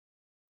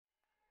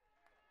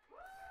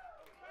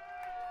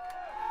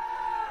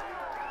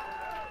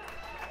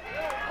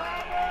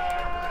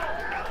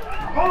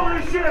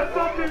this shit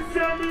fucking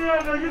San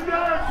Diego. You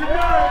got it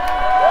tonight.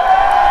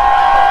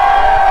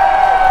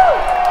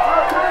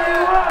 I'll tell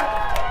you what.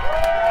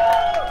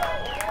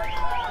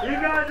 You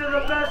guys are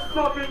the best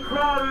fucking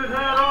crowd we've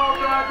had all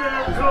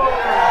goddamn tour.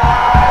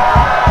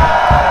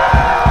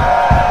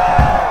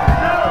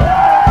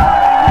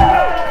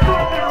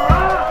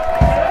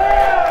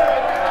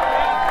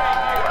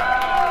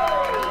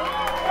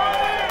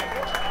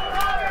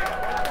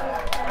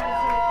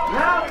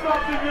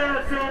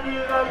 San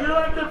Diego, you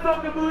like the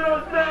fucking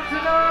Budos band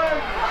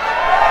tonight?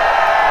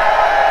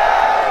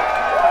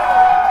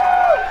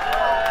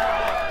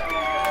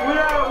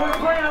 We're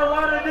playing a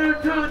lot of new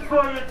tunes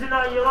for you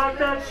tonight. You like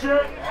that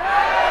shit?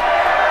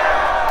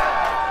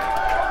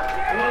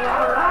 Well,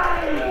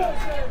 alright!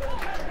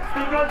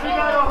 Because we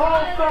got a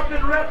whole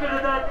fucking record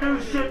of that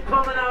new shit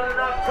coming out in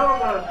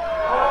October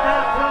on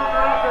Downtown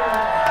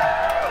Records.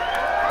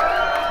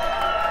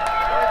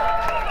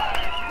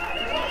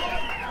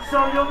 So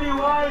you'll be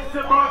wise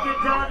to mark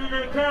it down in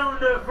your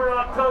calendar for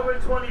October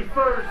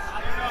 21st.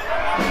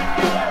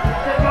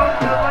 To go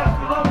to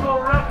the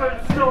local record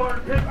store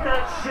and pick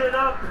that shit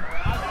up.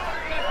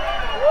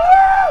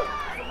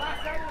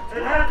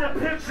 It has a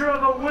picture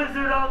of a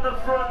wizard on the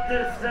front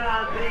this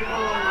time,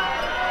 people.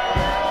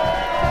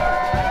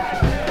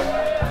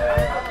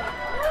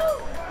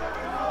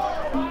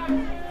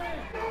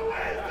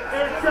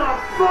 It's a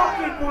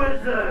fucking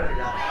wizard!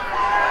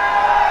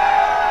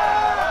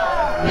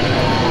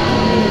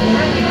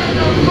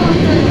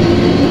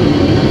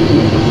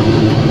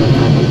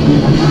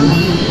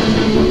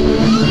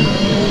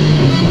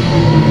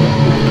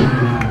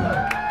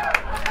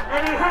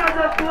 And he has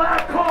a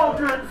black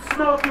cauldron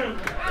smoking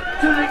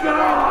to the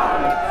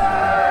gods.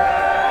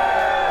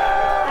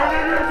 And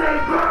it is a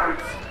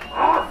burnt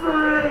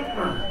offering.